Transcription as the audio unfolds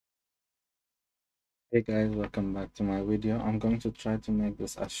Hey guys, welcome back to my video. I'm going to try to make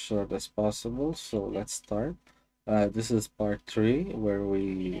this as short as possible, so let's start. This is part 3 where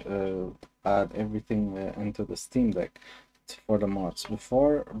we add everything into the Steam Deck for the mods.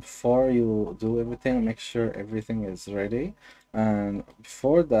 Before you do everything, make sure everything is ready. And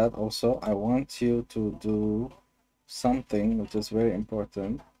before that, also, I want you to do something which is very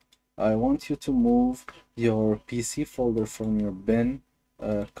important. I want you to move your PC folder from your bin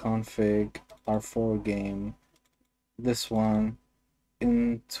config R4 game, this one,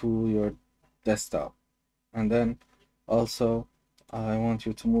 into your desktop. And then also I want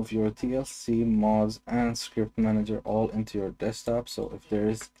you to move your TLC mods and script manager all into your desktop. So if there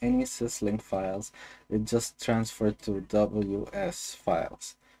is any syslink files, it just transfer to WS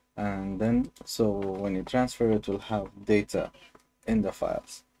files. And then so when you transfer it will have data in the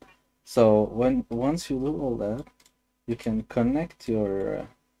files. So once you do all that, you can connect your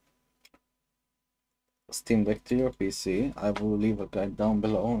Steam Deck to your PC. I will leave a guide down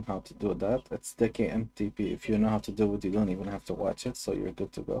below on how to do that. It's the KMTP. If you know how to do it, you don't even have to watch it, so you're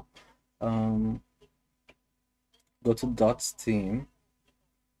good to go. Um, Go to .steam,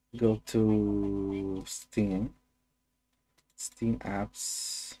 go to Steam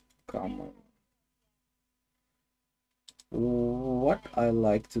apps, common. What I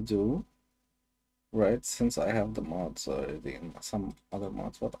like to do, right, since I have the mods already and some other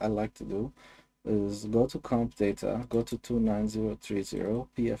mods, what I like to do is go to comp data, go to 29030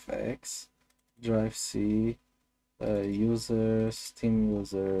 pfx, drive C, users, Steam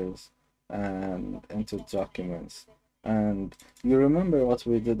users, and into documents. And you remember what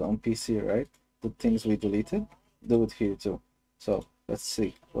we did on PC, right? The things we deleted, do it here too. So let's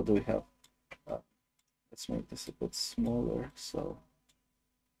see, what do we have? Uh, let's make this a bit smaller. So,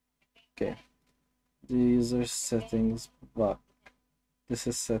 okay, the user settings, but this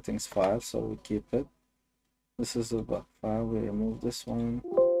is settings file, so we keep it. This is a buck file, we remove this one,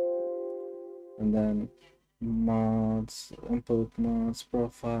 and then mods, input mods,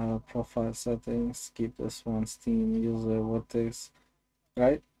 profile settings, keep this one, Steam user, vertex,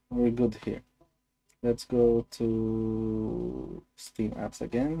 right? We're good here. Let's go to Steam apps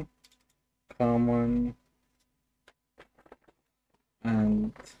again, common,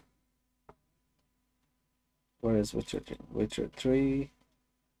 and where is Witcher 3? Witcher 3,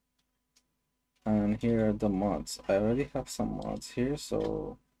 and here are the mods. I already have some mods here,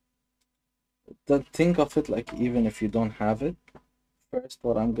 so think of it like even if you don't have it, first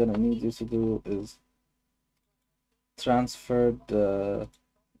what I'm gonna need you to do is transfer the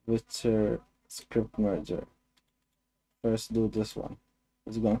Witcher script merger. First do this one.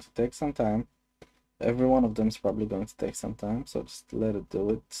 It's going to take some time. Every one of them is probably going to take some time, so just let it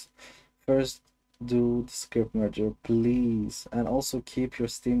do it. First do the script merger, please. And also keep your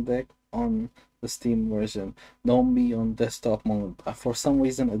Steam Deck on the Steam version. Don't be on desktop mode. For some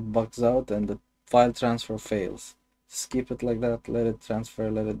reason it bugs out and the file transfer fails. Just keep it like that, let it transfer,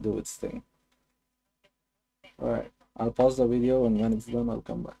 let it do its thing. Alright, I'll pause the video and when it's done I'll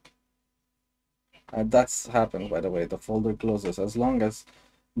come back. That's happened, by the way. The folder closes. As long as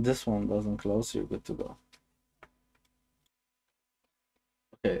this one doesn't close, you're good to go.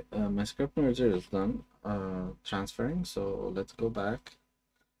 Okay, my script manager is done transferring, so let's go back.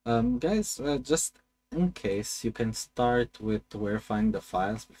 Guys, just in case, you can start with verifying the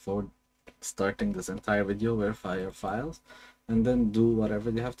files before starting this entire video. Verify your files and then do whatever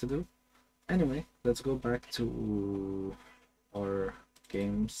you have to do. Anyway, let's go back to our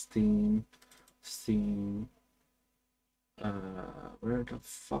game, Steam. Where the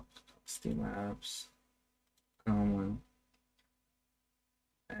fuck? Steam apps, common,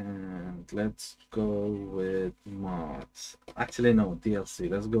 and let's go with mods. Actually, no, DLC.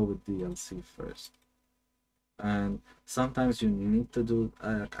 Let's go with DLC first. And sometimes you need to do,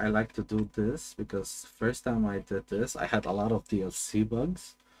 I like to do this because first time I did this, I had a lot of DLC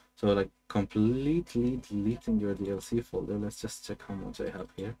bugs. So like completely deleting your DLC folder. Let's just check how much I have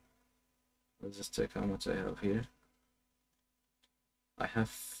here. Let's just check how much I have here. I have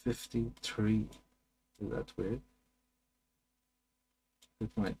 53. Is that weird? It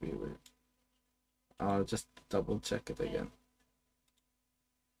might be weird. I'll just double check it again.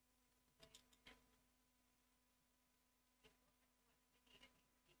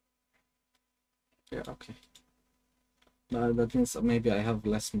 Yeah, okay. That means maybe I have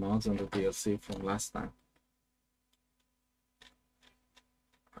less mods on the DLC from last time.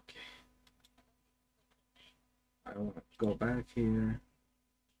 Okay. I want to go back here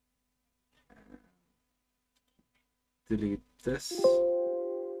and delete this.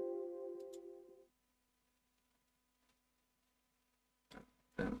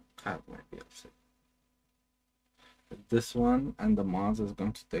 Then add my DLC. this one and the mods is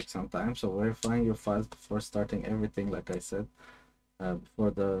going to take some time, so verifying your files before starting everything, like I said,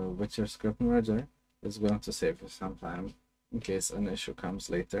 before the Witcher script merger, is going to save you some time in case an issue comes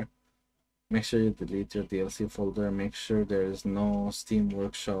later. Make sure you delete your DLC folder. Make sure there is no Steam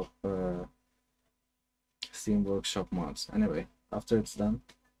Workshop mods. Anyway, after it's done,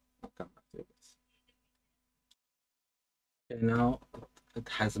 I'll come back to you guys. Okay, now it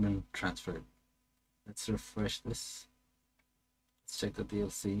has been transferred. Let's refresh this. Let's check the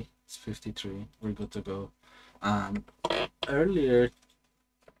DLC. It's 53. We're good to go. Earlier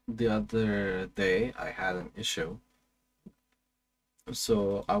the other day, I had an issue.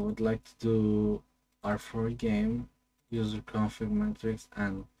 So I would like to do R4 game, user config metrics,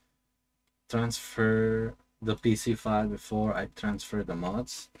 and transfer the PC file before I transfer the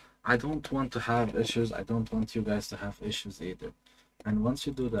mods. I don't want to have issues. I don't want you guys to have issues either. And once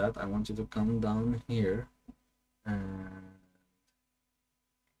you do that, I want you to come down here and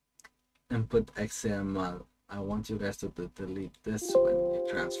input XML. I want you guys to delete this when you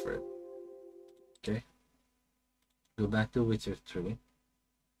transfer it. Okay? Go back to Witcher 3.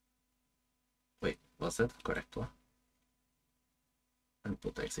 Wait, was that the correct one?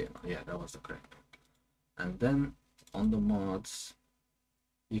 Input XML. Yeah, that was the correct one. And then on the mods,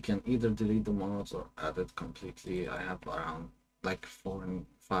 you can either delete the mods or add it completely. I have around like 4 and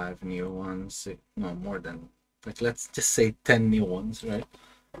 5 new ones, no more than, like, let's just say 10 new ones, right?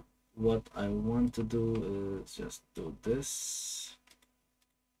 What I want to do is just do this.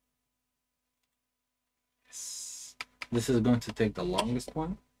 Yes. This is going to take the longest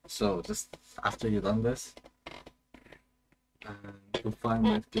one, so just after you've done this, and the file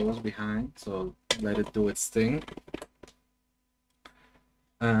might close behind, so let it do its thing.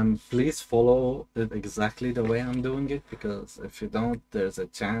 Please follow it exactly the way I'm doing it, because if you don't, there's a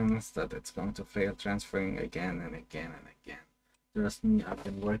chance that it's going to fail transferring again and again and again. Trust me, I've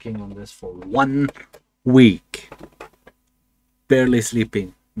been working on this for 1 week, barely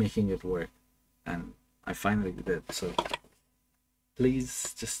sleeping, making it work, and I finally did. So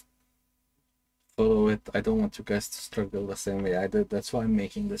please just follow it. I don't want you guys to struggle the same way I did. That's why I'm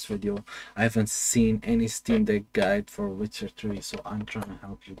making this video. I haven't seen any Steam Deck guide for Witcher 3, so I'm trying to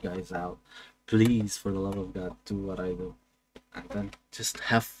help you guys out. Please, for the love of God, do what I do, and then just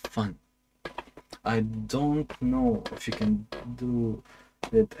have fun. I don't know if you can do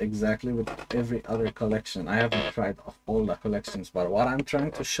it exactly with every other collection. I haven't tried all the collections, but what I'm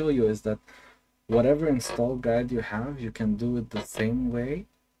trying to show you is that whatever install guide you have, you can do it the same way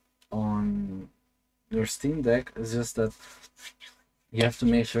on your Steam Deck. Is just that you have to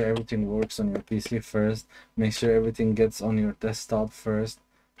make sure everything works on your PC first, make sure everything gets on your desktop first.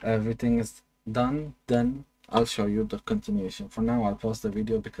 Everything is done, then I'll show you the continuation. For now, I'll pause the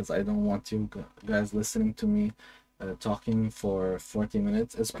video because I don't want you guys listening to me talking for 40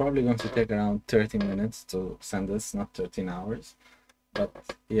 minutes. It's probably going to take around 30 minutes to send this, not 13 hours. But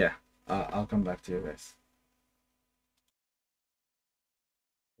yeah, I'll come back to you guys.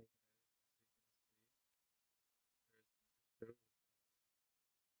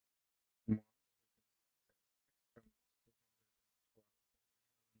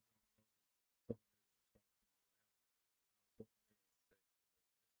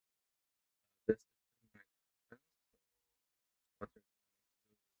 This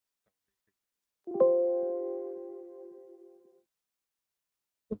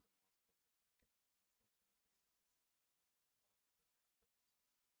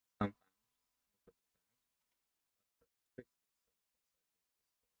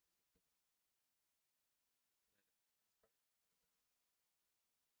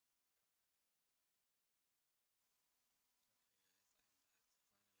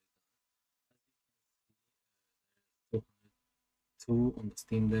 2 on the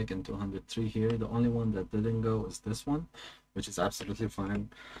Steam Deck and 203 here. The only one that didn't go is this one, which is absolutely fine.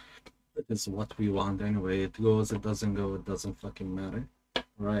 It is what we want anyway. It goes, it doesn't go, it doesn't fucking matter.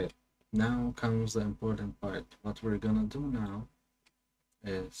 Right, now comes the important part. What we're gonna do now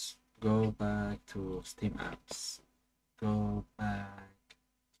is go back to Steam apps, go back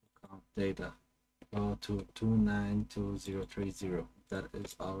to comp data, go to 292030. That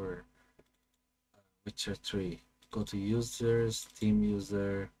is our Witcher 3. Go to users, Steam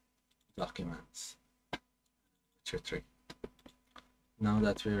user, documents, Witcher 3. Now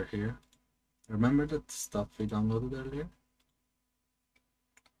that we're here, remember that stuff we downloaded earlier?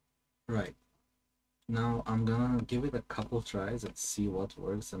 Right. Now I'm gonna give it a couple tries and see what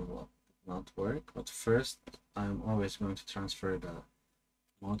works and what did not work. But first, I'm always going to transfer the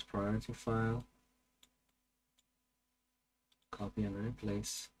mod priority file, copy and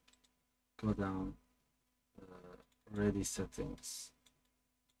replace, go down, Ready settings.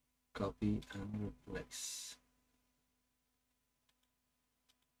 Copy and replace.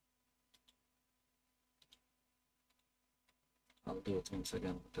 I'll do it once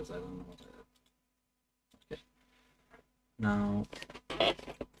again because I don't know what I did. Okay. Now,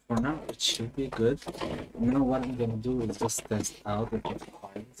 for now, it should be good. Now what I'm gonna do is just test out if the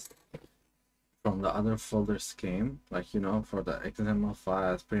files from the other folders came, like, you know, for the XML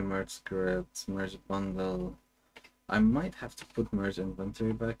files, pre-merge scripts, merge bundle. I might have to put merge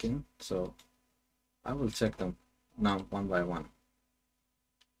inventory back in, so I will check them now one by one.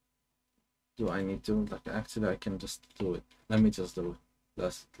 Do I need to? Like, actually, I can just do it. Let me just do it.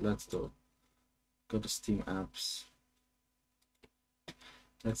 Let's do it. Go to Steam apps.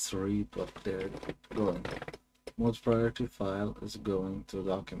 Let's read what they're going. Most priority file is going to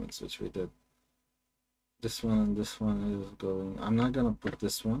documents, which we did. This one and this one is going. I'm not gonna put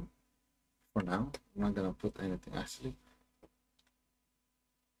this one for now. I'm not gonna put anything actually.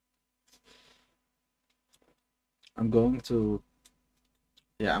 I'm going to,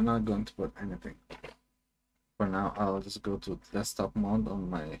 yeah, I'm not going to put anything. For now, I'll just go to desktop mode on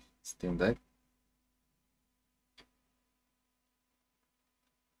my Steam Deck.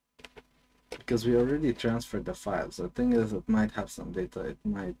 Because we already transferred the files. The thing is, it might have some data. It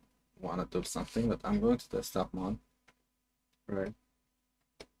might want to do something, but I'm going to desktop mode, right?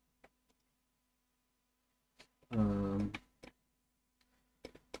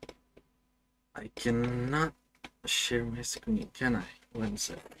 I cannot share my screen, can I? One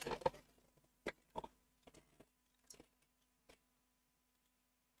sec.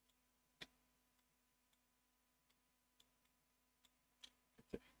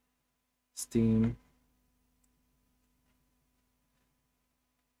 Steam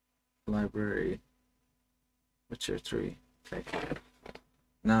library Witcher 3. Okay.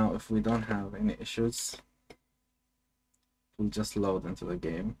 Now, if we don't have any issues, we'll just load into the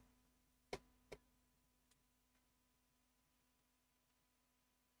game.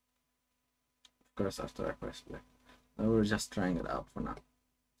 Of course, after I press play. Now we're just trying it out for now.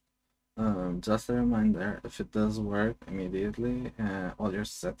 Just a reminder, if it does work immediately, all your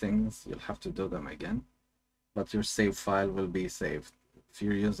settings, you'll have to do them again, but your save file will be saved if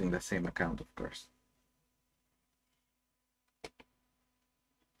you're using the same account, of course.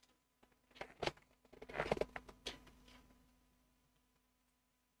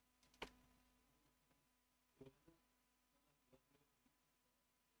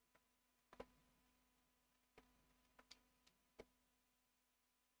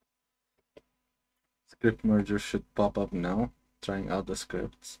 Script merger should pop up now, trying out the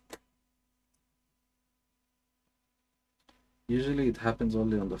scripts. Usually it happens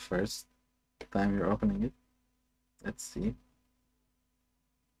only on the first time you're opening it. Let's see.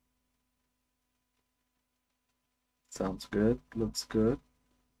 Sounds good, looks good.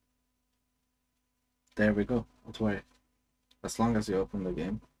 There we go, don't worry. As long as you open the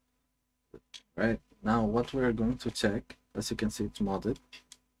game. Right, now what we're going to check, as you can see it's modded.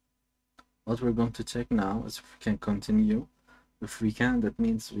 What we're going to check now is if we can continue. If we can, that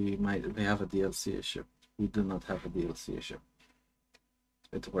means we have a DLC issue. We do not have a DLC issue.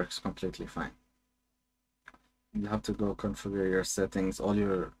 It works completely fine. You have to go configure your settings,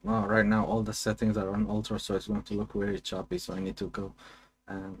 well, right now all the settings are on ultra, so it's going to look very choppy, so I need to go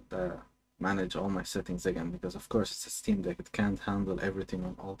and manage all my settings again, because of course it's a Steam Deck, it can't handle everything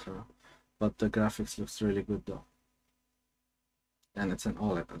on ultra, but the graphics looks really good though. And it's an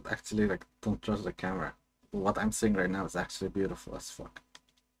OLED. Actually, like, don't trust the camera. What I'm seeing right now is actually beautiful as fuck.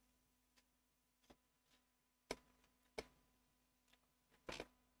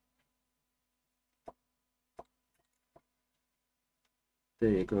 There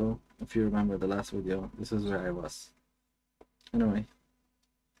you go. If you remember the last video, this is where I was. Anyway,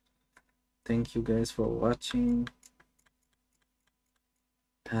 thank you guys for watching.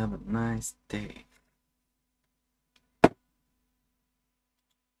 Have a nice day.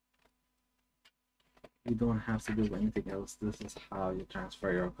 You don't have to do anything else. This is how you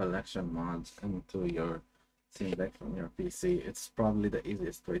transfer your collection mods into your Steam Deck from your PC. It's probably the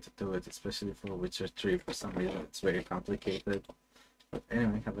easiest way to do it, especially for Witcher 3. For some reason, it's very complicated. But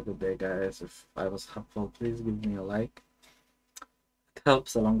anyway, have a good day, guys. If I was helpful, please give me a like. It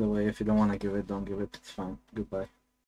helps along the way. If you don't want to give it, don't give it. It's fine. Goodbye.